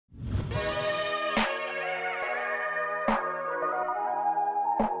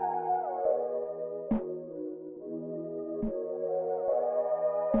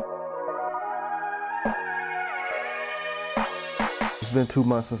It's been 2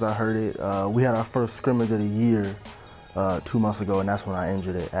 months since I hurt it. We had our first scrimmage of the year 2 months ago, and that's when I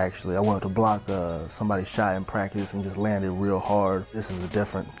injured it, actually. I went to block somebody's shot in practice and just landed real hard. This is a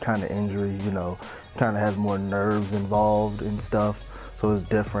different kind of injury, you know. Kind of has more nerves involved and stuff, so it's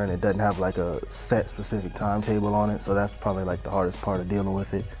different. It doesn't have like a set specific timetable on it, so that's probably like the hardest part of dealing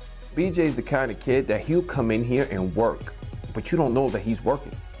with it. BJ's the kind of kid that he'll come in here and work, but you don't know that he's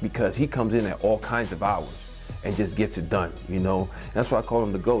working because he comes in at all kinds of hours and just gets it done, you know. That's why I call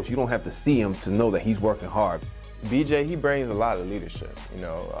him the ghost. You don't have to see him to know that he's working hard. BJ, he brings a lot of leadership, you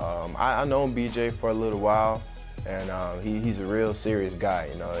know. I known BJ for a little while, and he's a real serious guy,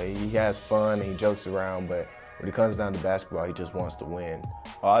 you know. He has fun and he jokes around, but when it comes down to basketball, he just wants to win.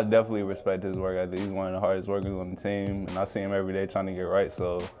 Oh, I definitely respect his work ethic. He's one of the hardest workers on the team, and I see him every day trying to get right,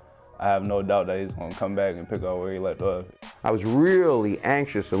 so I have no doubt that he's going to come back and pick up where he left off. I was really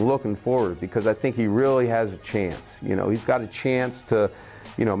anxious and looking forward because I think he really has a chance. You know, he's got a chance to,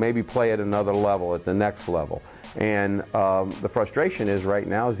 you know, maybe play at another level, at the next level. And the frustration is right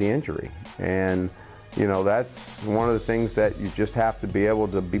now is the injury. And, you know, that's one of the things that you just have to be able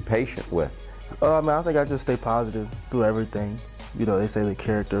to be patient with. I think I just stay positive through everything. You know, they say the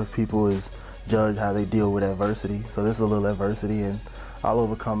character of people is judged how they deal with adversity. So this is a little adversity, and I'll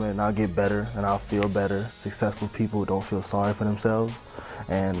overcome it and I'll get better and I'll feel better. Successful people don't feel sorry for themselves,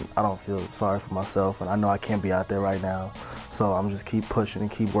 and I don't feel sorry for myself, and I know I can't be out there right now. So I'm just keep pushing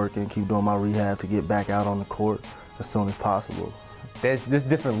and keep working, keep doing my rehab to get back out on the court as soon as possible. There's this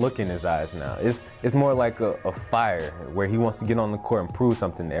different look in his eyes now. It's more like a fire where he wants to get on the court and prove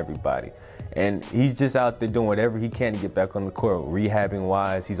something to everybody. And he's just out there doing whatever he can to get back on the court, rehabbing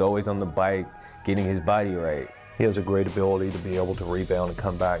wise. He's always on the bike, getting his body right. He has a great ability to be able to rebound and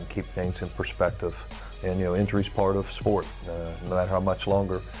come back and keep things in perspective. And, you know, injury's part of sport. No matter how much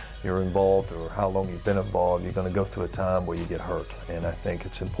longer you're involved or how long you've been involved, you're going to go through a time where you get hurt. And I think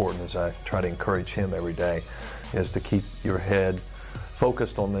it's important, as I try to encourage him every day, is to keep your head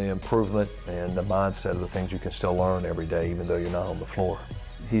focused on the improvement and the mindset of the things you can still learn every day, even though you're not on the floor.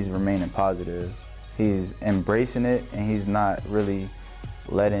 He's remaining positive. He's embracing it, and he's not really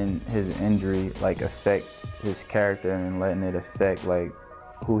letting his injury like affect his character and letting it affect like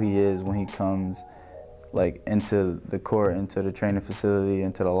who he is when he comes like into the court, into the training facility,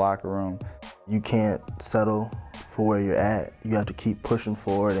 into the locker room. You can't settle for where you're at. You have to keep pushing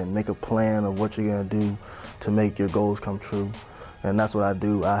forward and make a plan of what you're gonna do to make your goals come true. And that's what I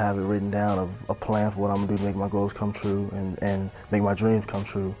do. I have it written down of a plan for what I'm gonna do to make my goals come true and make my dreams come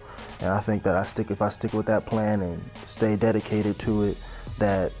true. And I think that if I stick with that plan and stay dedicated to it,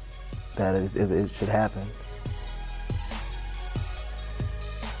 that it should happen.